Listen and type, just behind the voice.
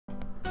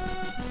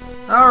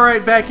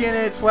Alright, back in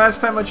it. It's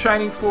last time on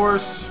Shining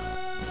Force.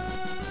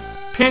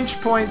 Pinch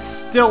points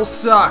still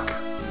suck.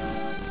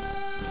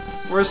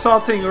 We're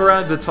assaulting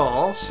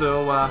Uranbatol,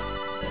 so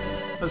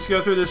let's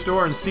go through this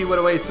door and see what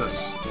awaits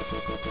us.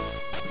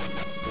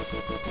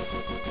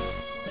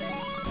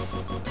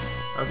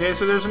 Okay,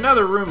 so there's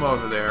another room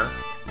over there.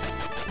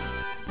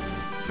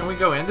 Can we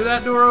go into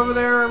that door over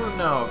there?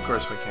 No, of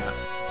course we can't.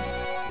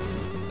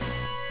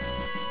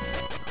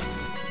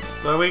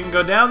 But we can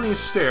go down these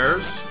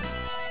stairs.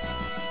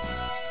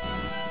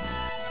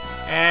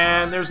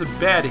 And there's a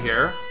bed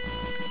here.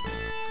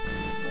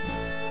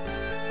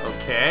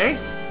 Okay.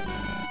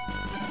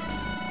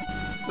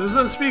 This is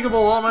unspeakable.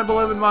 All my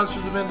beloved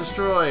monsters have been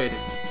destroyed.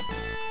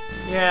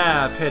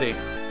 Yeah, pity.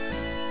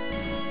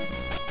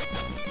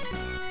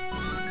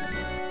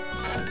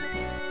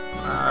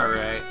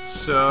 Alright,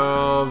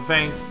 so...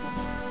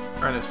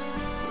 Ernest.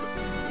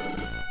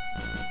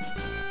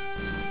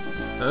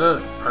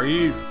 Are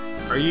you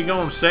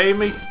gonna save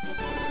me?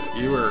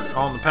 You were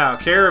on the POW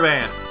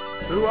caravan.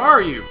 Who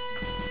are you?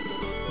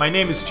 My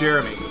name is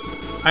Jeremy.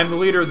 I'm the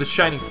leader of the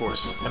Shining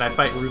Force, and I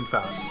fight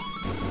Runefaust.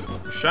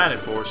 The Shining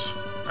Force?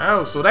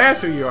 Oh, so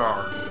that's who you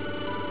are.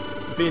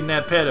 Defeating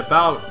that pet of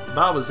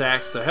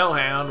Balbazak, the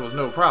Hellhound, was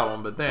no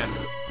problem, but then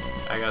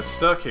I got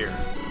stuck here.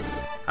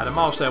 I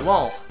demolished that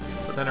wall,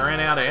 but then I ran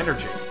out of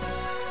energy.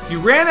 You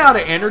ran out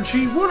of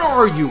energy? What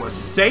are you, a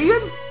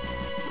Saiyan?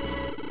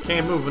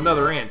 Can't move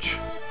another inch.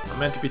 I'm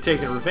meant to be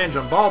taking revenge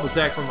on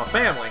Balbazak from my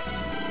family.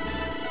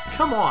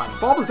 Come on,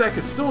 Balbazak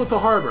is still at the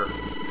harbor.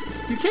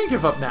 You can't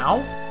give up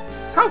now.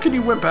 How can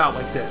you wimp out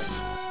like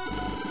this?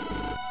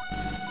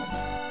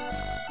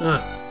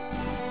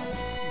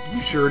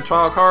 You sure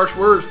talk harsh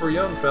words for a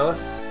young fella.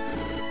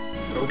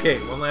 Okay,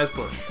 one last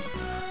push.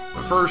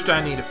 But first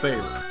I need a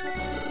favor.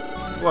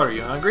 What, are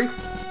you hungry?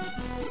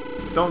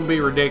 Don't be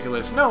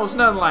ridiculous. No, it's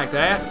nothing like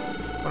that.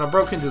 When I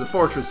broke into the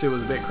fortress, it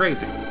was a bit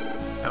crazy.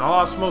 And I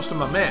lost most of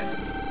my men.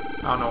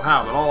 I don't know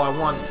how, but all I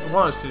want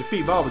is to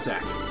defeat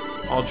Balbazak.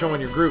 I'll join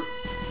your group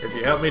if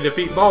you help me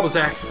defeat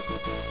Balbazak.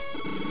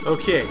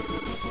 Okay,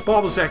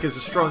 Balbazak is a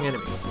strong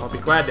enemy. I'll be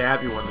glad to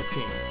have you on the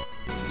team.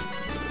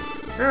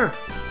 Sure,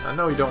 I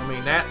know you don't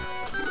mean that.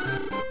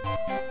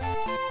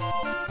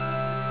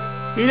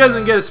 He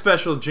doesn't get a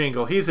special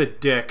jingle. He's a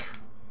dick.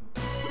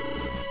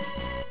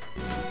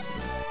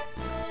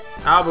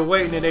 I'll be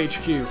waiting at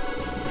HQ. Be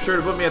sure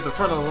to put me at the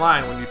front of the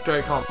line when you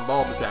take on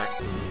Balbazak.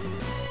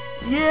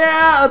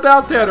 Yeah,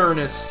 about that,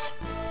 Ernest.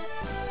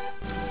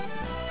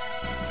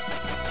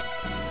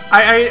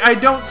 I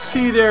don't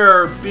see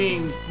there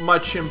being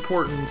much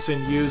importance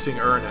in using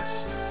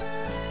Ernest.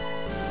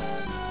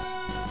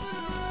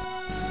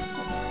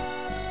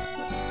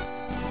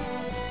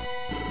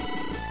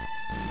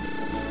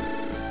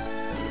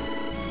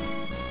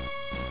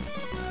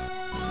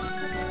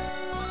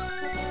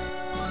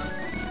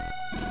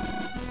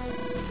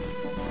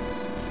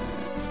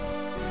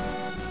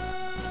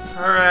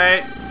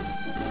 Alright.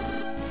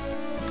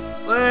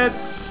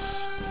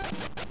 Let's...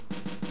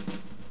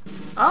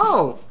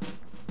 Oh!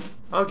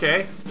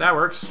 Okay, that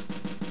works.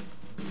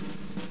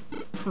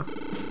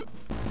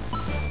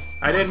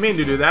 I didn't mean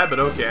to do that, but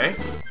okay.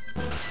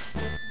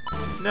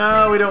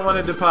 No, we don't want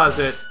to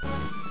deposit.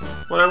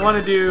 What I want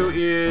to do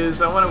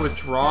is I want to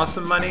withdraw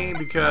some money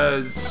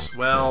because,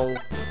 well,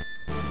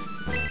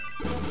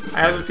 I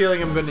have a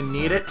feeling I'm going to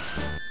need it.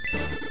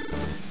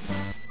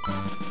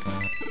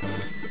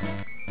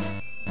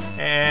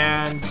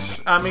 And,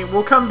 I mean,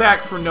 we'll come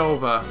back for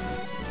Nova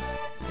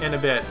in a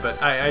bit, but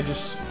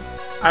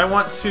I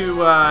want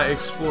to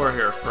explore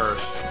here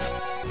first.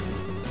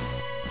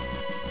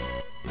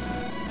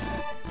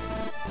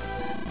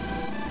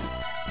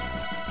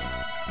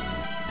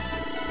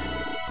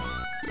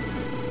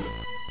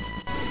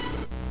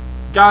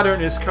 Got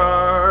Ernest's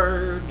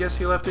card. Guess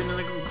he left it in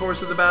the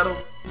course of the battle.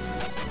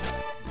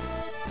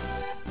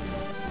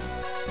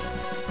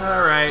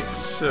 Alright,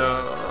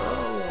 so...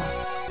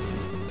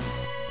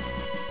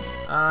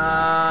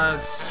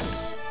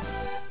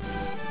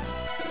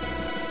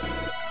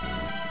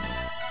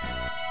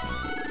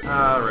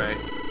 Alright.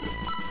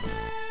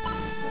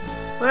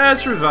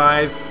 Let's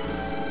revive.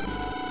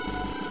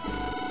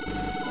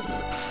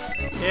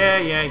 Yeah.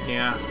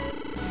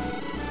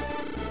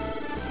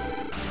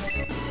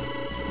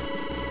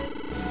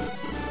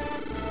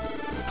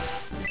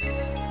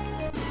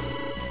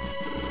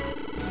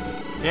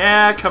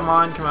 Yeah, come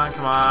on.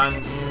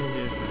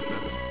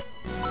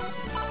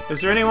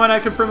 Is there anyone I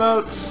could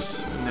promote?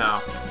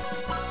 No.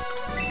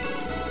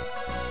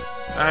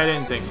 I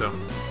didn't think so.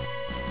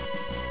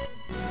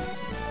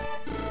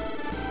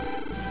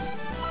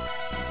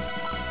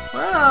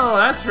 Well,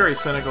 that's very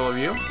cynical of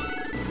you.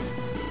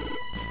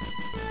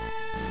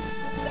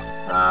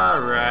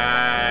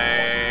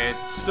 Alright.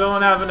 Still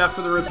don't have enough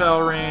for the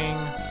repel ring.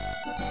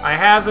 I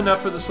have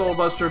enough for the soul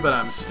buster, but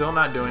I'm still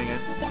not doing it.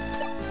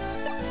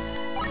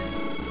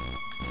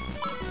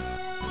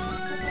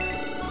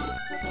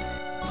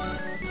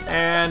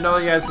 And all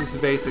he has is the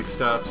basic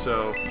stuff,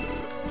 so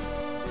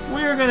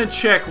we're gonna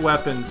check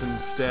weapons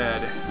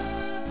instead.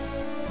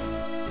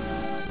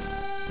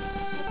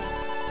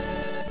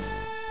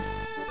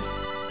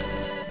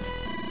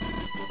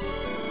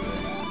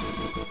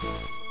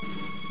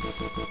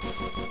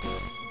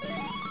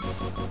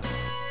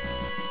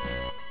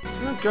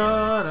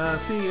 gonna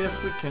see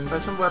if we can buy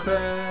some weapons.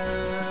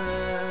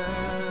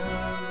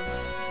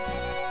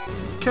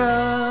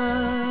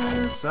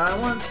 'Cause I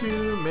want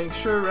to make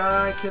sure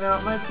I get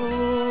out my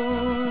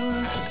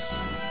force.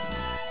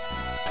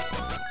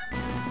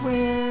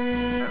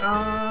 Where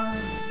are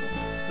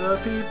the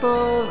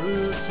people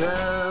who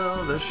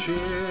sell the shit?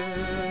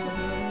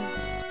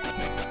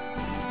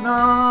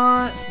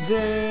 Not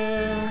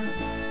there.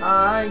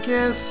 I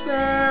guess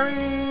there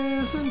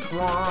isn't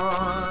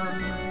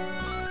one.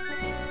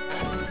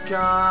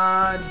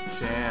 God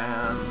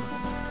damn.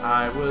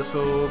 I was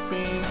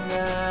hoping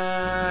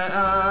that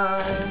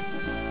I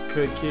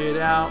could get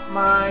out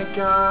my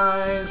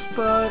guys,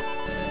 but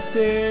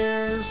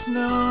there's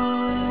no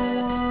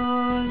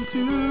one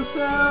to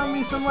sell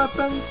me some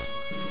weapons.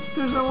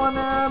 There's no one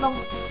there at all.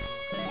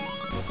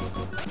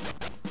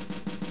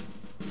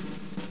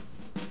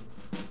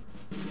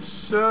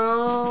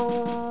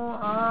 So,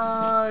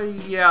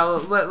 yeah,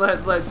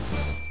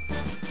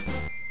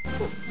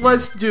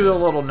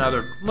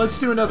 let's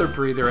do another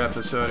breather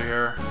episode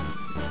here.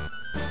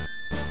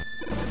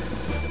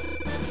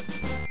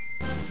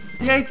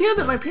 The idea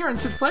that my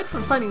parents had fled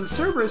from fighting the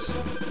Cerberus,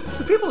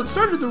 the people that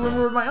started the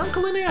rumor were my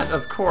uncle and aunt.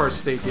 Of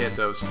course they did,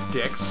 those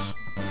dicks.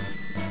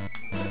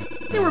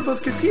 They were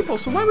both good people,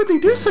 so why would they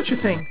do such a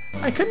thing?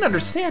 I couldn't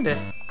understand it.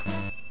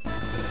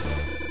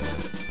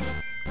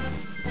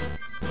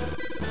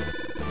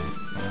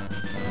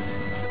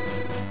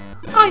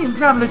 I am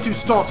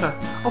Ramladu's daughter.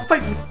 I'll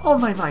fight with all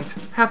my might.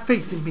 Have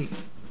faith in me.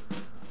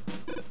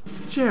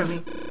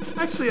 Jeremy,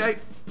 actually,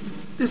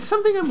 there's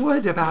something I'm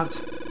worried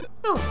about.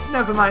 No,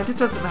 never mind. It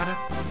doesn't matter.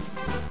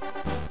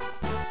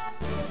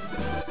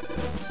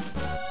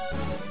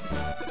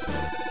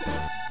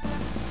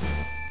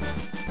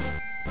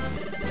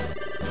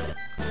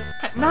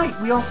 At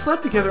night, we all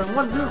slept together in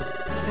one room.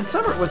 In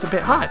summer, it was a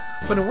bit hot,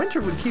 but in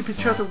winter, we'd keep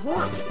each other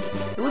warm.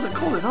 It wasn't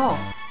cold at all,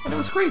 and it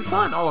was great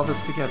fun, all of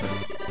us together.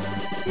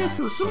 Yes,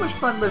 it was so much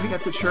fun living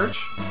at the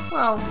church.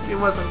 Well, it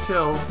was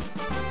until...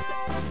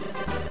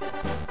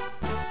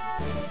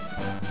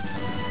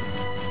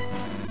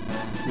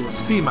 You will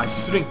see my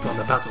strength on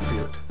the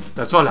battlefield.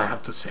 That's all I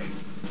have to say.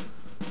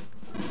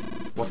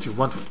 What do you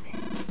want with me?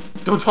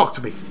 Don't talk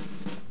to me.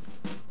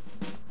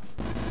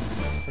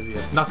 Have you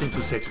have nothing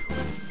to say to me?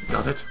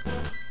 Got it?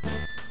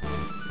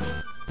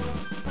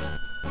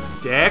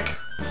 Dick?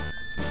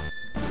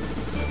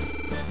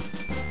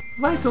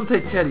 Why don't I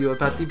tell you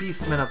about the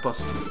beastmen of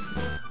Boston?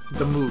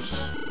 The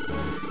moose.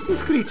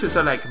 These creatures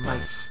are like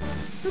mice.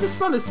 They're the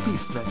smallest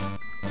beastmen.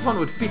 One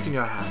would fit in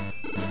your hand.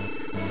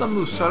 The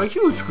moose are a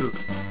huge group.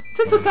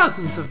 Tens of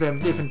thousands of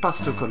them live in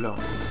Pasto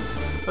Cologne,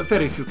 but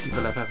very few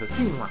people have ever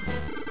seen one.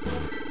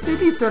 They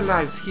live their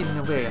lives hidden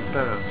away in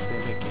burrows they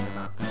make in the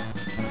mountains.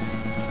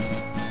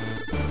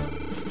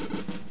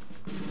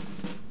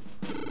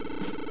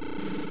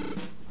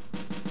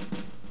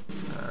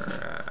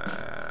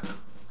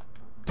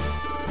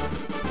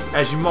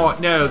 As you might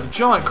know, the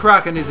giant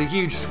kraken is a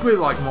huge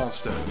squid-like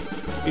monster.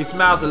 Its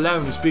mouth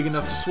alone is big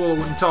enough to swallow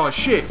an entire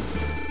ship,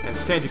 and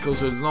its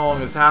tentacles are as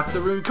long as half the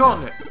rune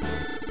continent.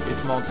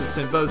 This monster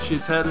sent both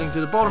ships hurtling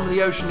to the bottom of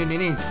the ocean in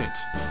an instant.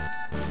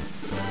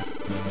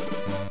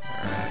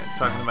 Alright,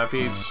 talking to my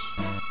peeps.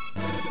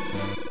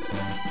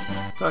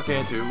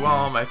 Talking to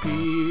all my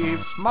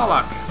peeps.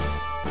 Moloch!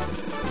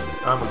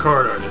 I'm a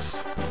card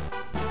artist.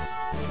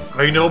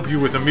 I can help you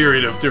with a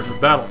myriad of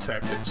different battle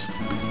tactics.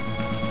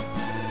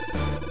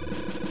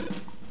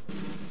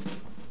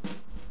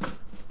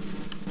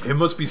 It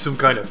must be some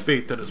kind of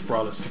fate that has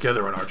brought us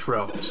together on our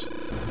travels.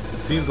 It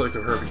seems like the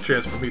perfect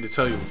chance for me to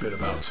tell you a bit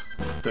about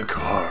the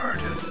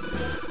card.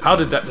 How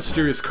did that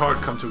mysterious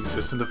card come to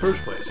exist in the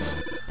first place?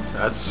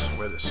 That's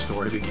where the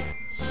story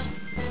begins.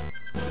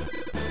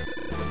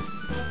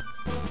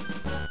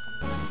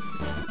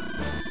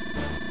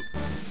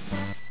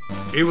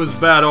 It was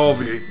bad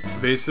obvious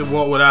based on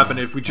what would happen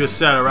if we just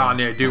sat around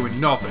there doing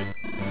nothing.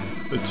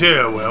 The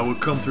Tearwell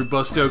would come through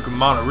Bustoke and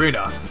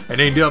Monterina and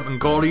end up in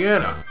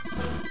Guardiana.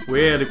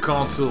 We had a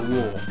constant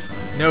war.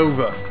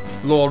 Nova,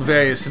 Lord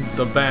Various and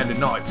the Band of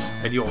Knights,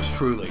 and yours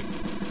truly.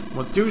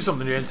 Want to do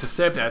something to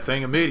intercept that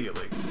thing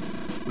immediately.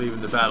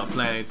 Leaving the battle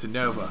planet to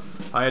Nova,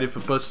 I headed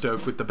for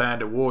Bustoke with the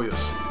band of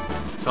warriors.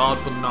 It's hard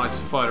for the Knights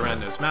to fight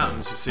around those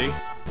mountains, you see.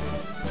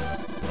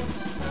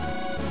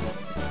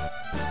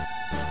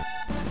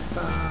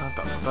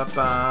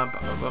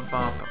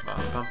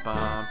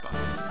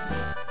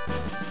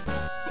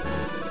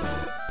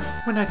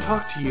 When I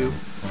talk to you,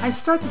 I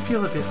start to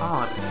feel a bit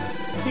odd.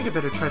 I think I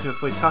better try to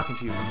avoid talking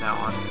to you from now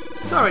on.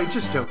 It's alright,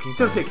 just joking.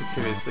 Don't take it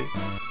seriously.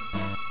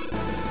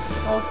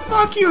 Oh,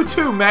 fuck you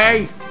too,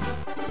 May!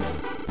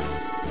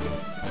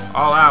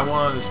 All I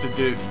want is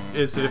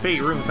to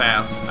defeat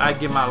Runefast. I'd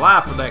give my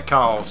life for that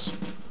cause.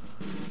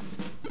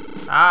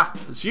 Ah,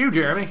 it's you,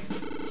 Jeremy.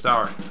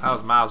 Sorry, I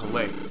was miles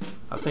away.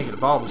 I was thinking of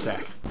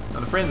Balbazak,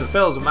 and the friends and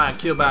fellows of mine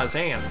killed by his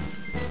hand.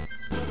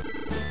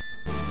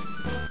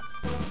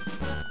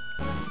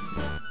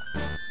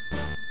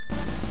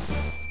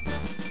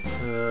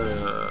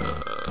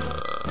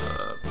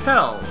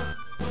 Pell.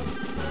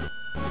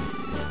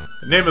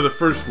 The name of the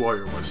first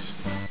warrior was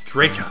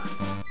Draca,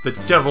 the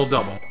Devil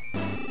Double.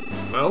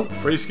 Well,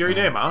 pretty scary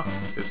name, huh?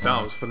 His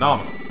talent was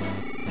phenomenal.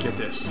 Get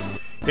this.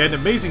 He had an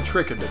amazing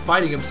trick of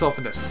dividing himself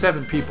into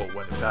 7 people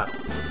when in battle.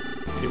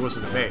 He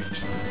wasn't a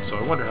mage, so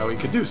I wonder how he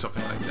could do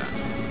something like that.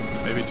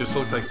 Maybe it just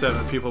looks like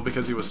 7 people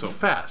because he was so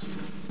fast.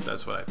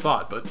 That's what I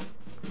thought, but...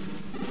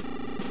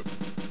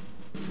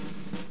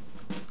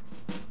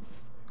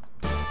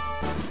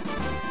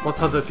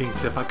 What other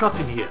things have I got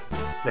in here?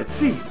 Let's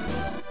see.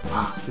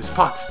 Ah, this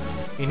pot.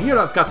 In here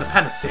I've got a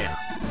panacea.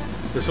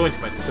 This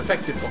ointment is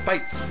effective for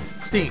bites,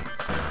 stings,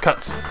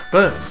 cuts,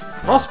 burns,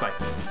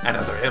 frostbite, and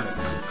other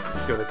ailments.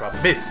 The only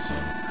problem is...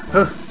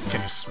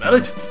 can you smell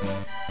it?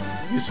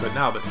 I'm used to it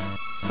now, but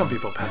some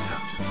people pass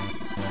out.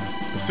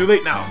 It's too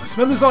late now. The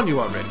smell is on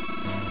you already.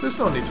 There's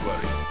no need to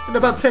worry. In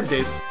about 10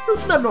 days, you'll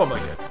smell normal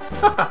again.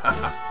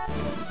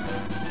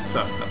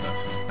 Sorry about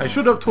that. I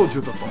should have told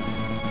you before.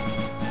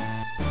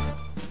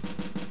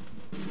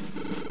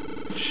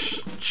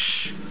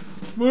 Shh.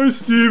 My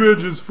steam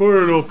engine's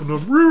fired up and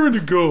I'm rearing to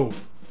go.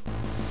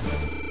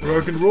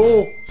 Rock and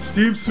roll.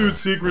 Steam Suit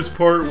Secrets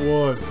Part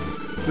 1.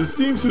 The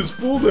Steam Suit's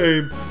full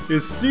name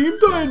is Steam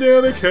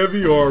Dynamic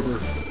Heavy Armor.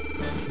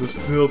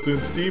 The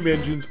built-in steam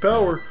engine's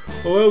power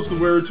allows the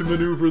wearer to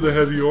maneuver the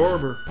heavy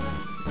armor.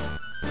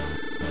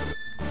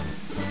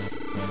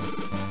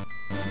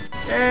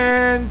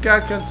 And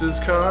got Gunz's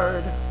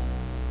card.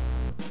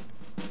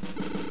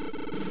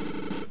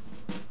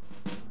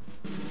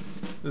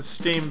 The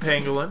Steam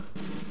Pangolin.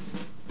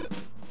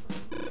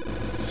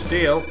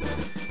 Still,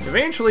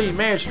 eventually he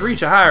managed to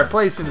reach a higher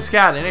place in the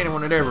sky than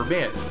anyone had ever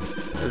been.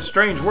 A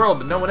strange world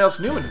that no one else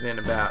knew anything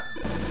about.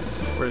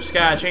 Where the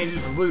sky changes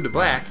from blue to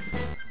black,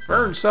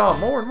 Vern saw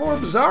more and more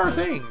bizarre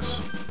things.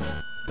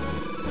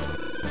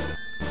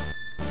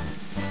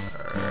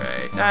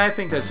 Alright, I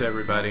think that's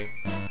everybody.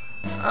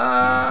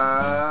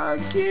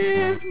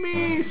 Give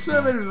me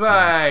some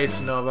advice,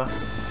 Nova.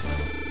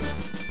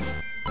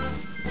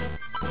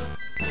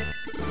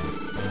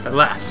 At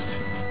last,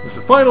 is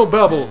the final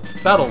battle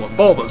of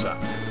Balbazak.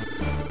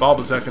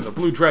 Balbazak and the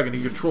blue dragon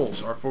he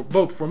controls are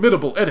both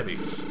formidable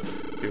enemies.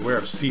 Beware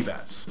of sea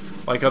bats.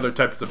 Like other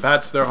types of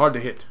bats, they're hard to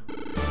hit.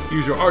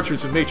 Use your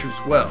archers and mages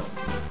well,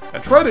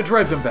 and try to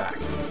drive them back.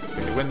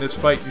 If you win this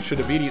fight, you should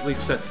immediately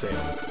set sail.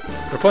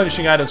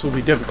 Replenishing items will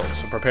be difficult,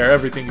 so prepare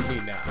everything you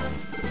need now.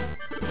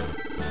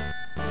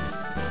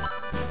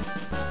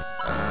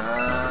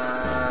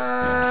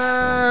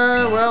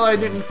 Well, I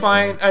didn't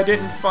find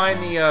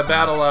the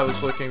battle I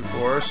was looking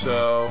for,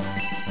 so.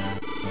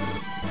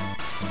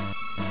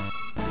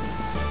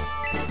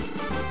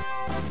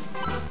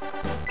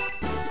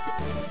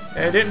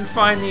 I didn't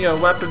find the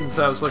weapons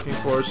I was looking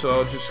for, so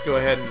I'll just go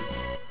ahead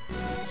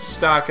and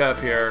stock up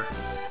here.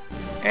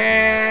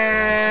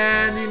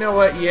 And you know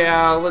what?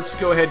 Yeah, let's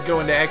go ahead and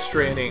go into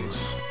extra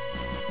innings.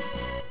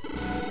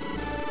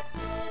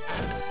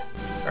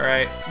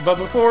 Alright, but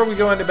before we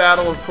go into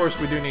battle, of course,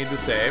 we do need to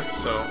save,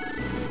 so.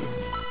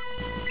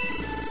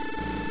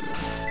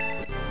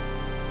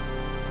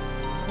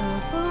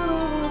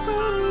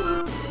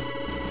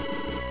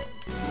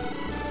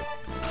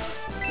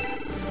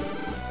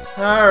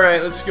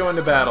 Alright, let's go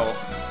into battle.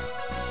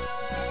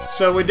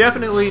 So we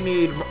definitely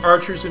need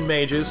archers and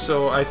mages,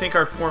 so I think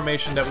our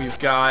formation that we've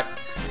got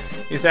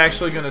is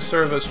actually going to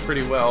serve us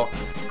pretty well.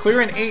 Clear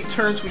in 8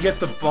 turns, we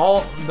get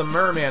the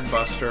Merman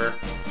Buster.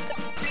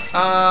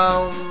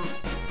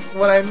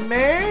 What I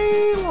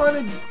may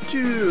want to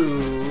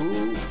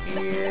do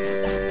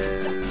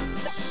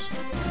is...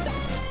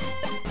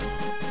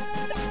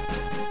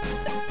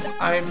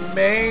 I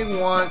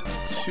may want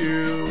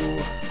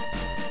to...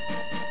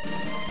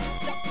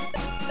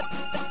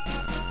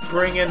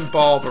 bring in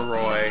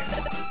Balbaroy.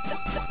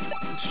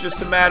 It's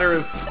just a matter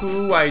of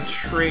who I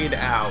trade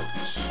out.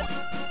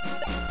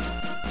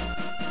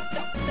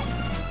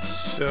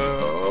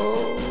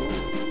 So...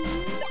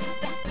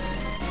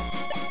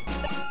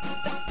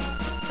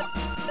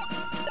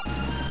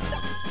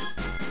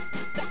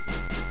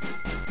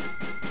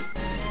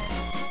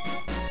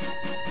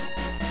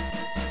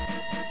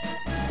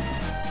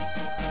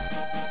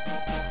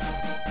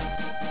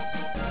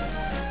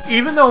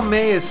 even though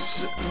May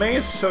is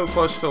so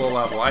close to the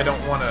level, I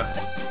don't want to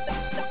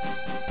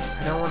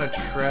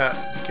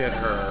get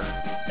her.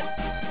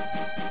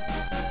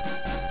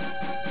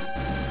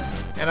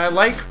 And I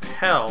like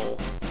Pell.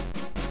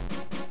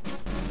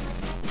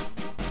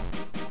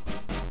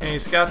 And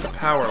he's got the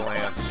Power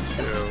Lance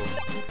too.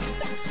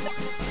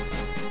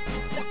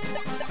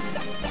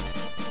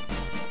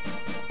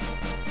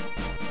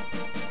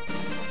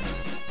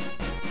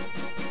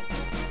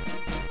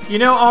 You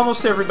know,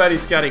 almost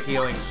everybody's got a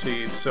healing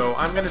seed, so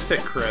I'm gonna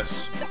sit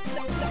Chris.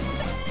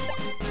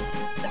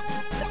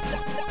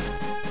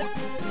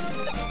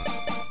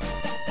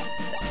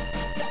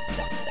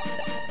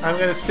 I'm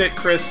gonna sit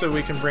Chris so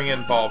we can bring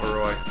in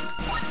Balbaroy.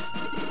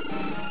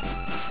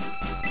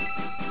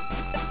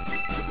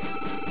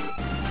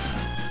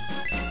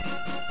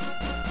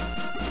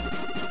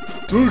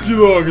 Took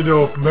you long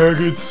enough,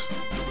 maggots.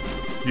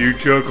 You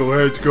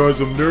chuckleheads got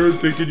some nerve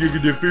thinking you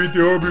can defeat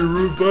the army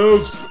real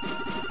fast.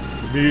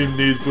 Me and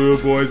these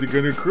blue boys are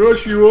gonna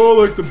crush you all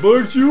like the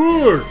bugs you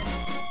are.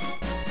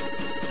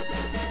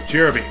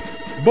 Jeremy,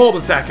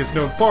 Balbazak is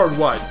known far and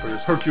wide for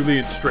his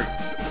Herculean strength.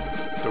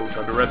 Don't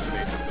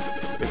underestimate him.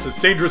 It's as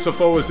dangerous a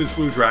foe as his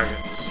blue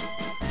dragons.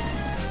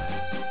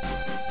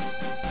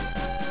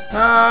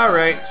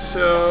 Alright,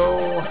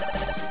 so...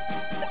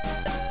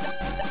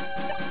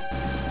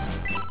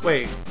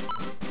 Wait,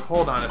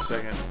 hold on a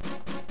second.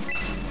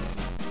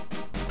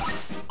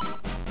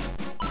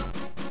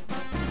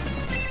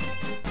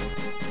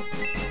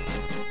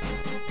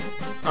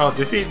 Oh,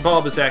 defeat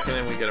Balbazak and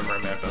then we get a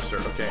Merman Buster,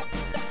 okay.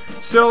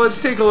 So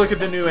let's take a look at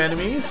the new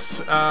enemies.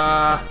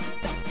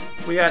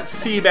 We got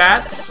sea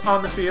bats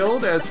on the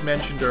field, as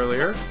mentioned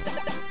earlier.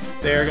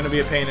 They're going to be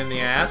a pain in the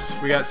ass.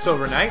 We got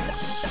silver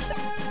knights.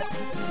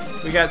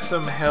 We got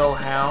some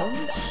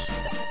hellhounds.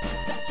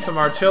 Some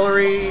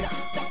artillery.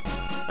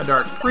 A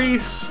dark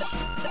priest.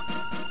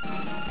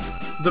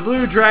 The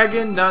blue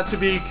dragon, not to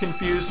be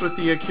confused with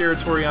the Akira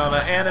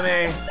Toriyama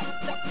anime.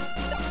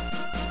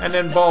 And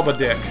then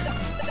Balbadick.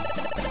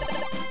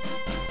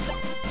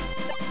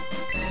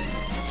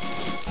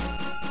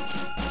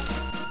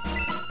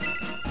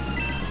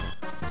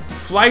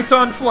 Flight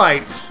on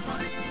flight.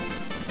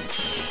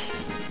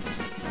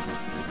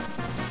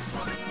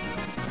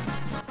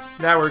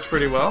 That works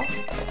pretty well.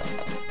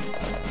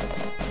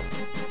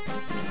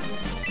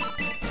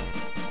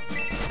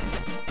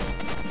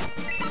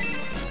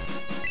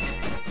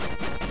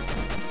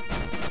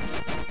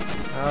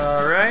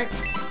 Alright.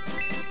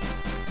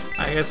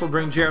 I guess we'll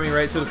bring Jeremy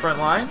right to the front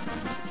line.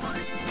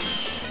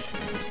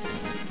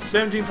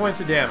 17 points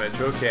of damage,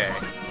 okay.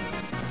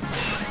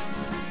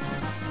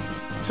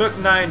 Took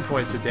 9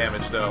 points of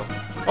damage, though.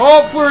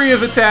 Oh, flurry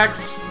of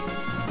attacks!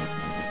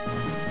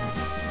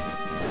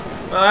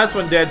 Well, that's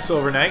one dead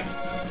Silver Knight.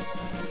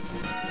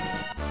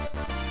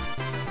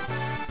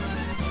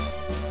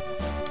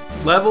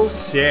 Level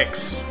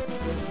 6.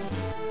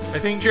 I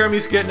think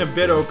Jeremy's getting a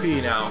bit OP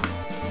now.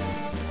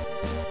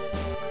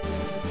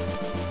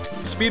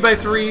 Speed by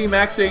 3,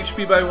 max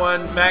HP by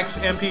 1, max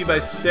MP by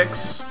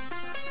 6.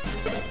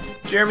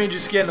 Jeremy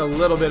just getting a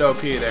little bit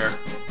OP there.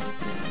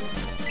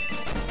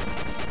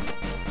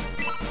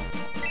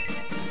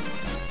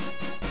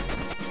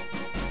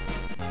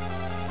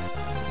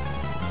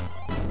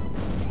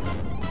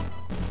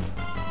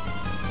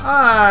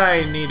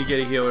 I need to get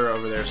a healer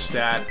over there,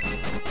 stat.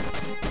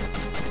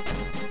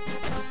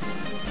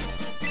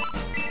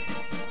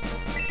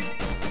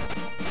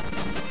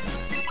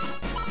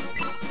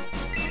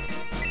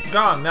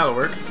 Gong, that'll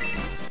work.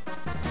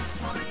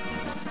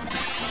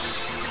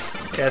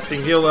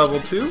 Casting heal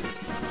level 2.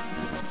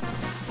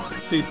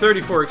 See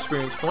 34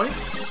 experience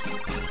points.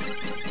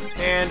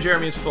 And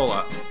Jeremy's full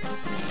up.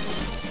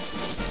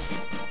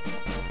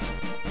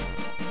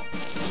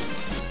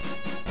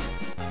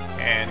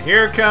 And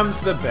here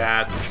comes the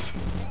bats.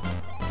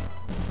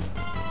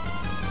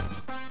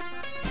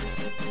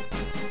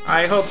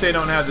 I hope they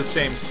don't have the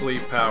same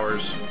sleep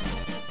powers.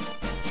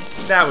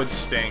 That would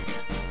stink.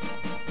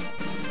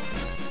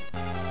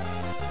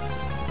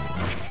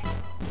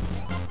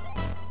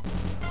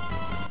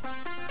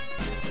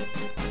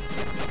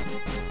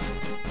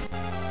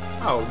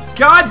 Oh,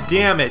 god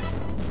damn it!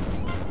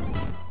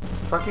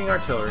 Fucking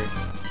artillery.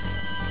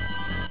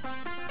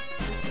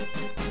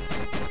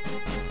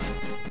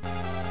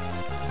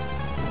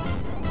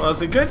 Well,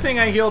 it's a good thing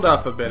I healed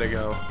up a bit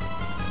ago.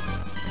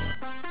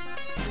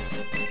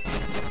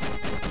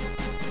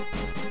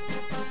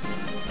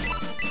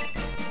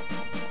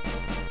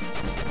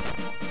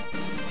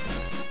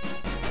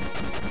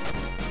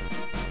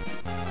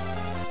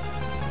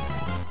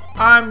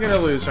 I'm gonna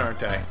lose,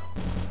 aren't I?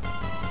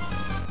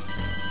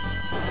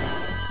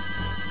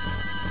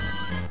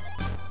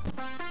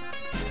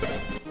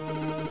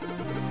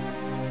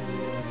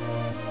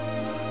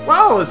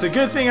 Well, it's a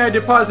good thing I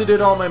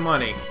deposited all my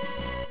money.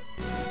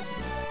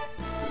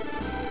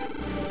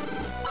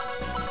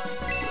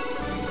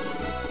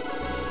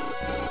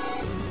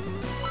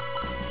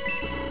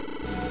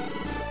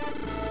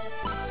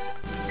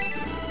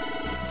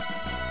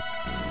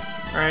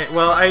 Alright,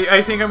 well,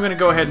 I think I'm going to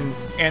go ahead and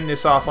end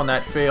this off on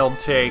that failed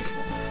take.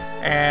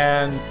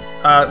 And,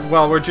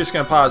 well, we're just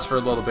going to pause for a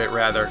little bit,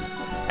 rather.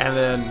 And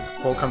then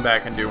we'll come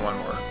back and do one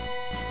more.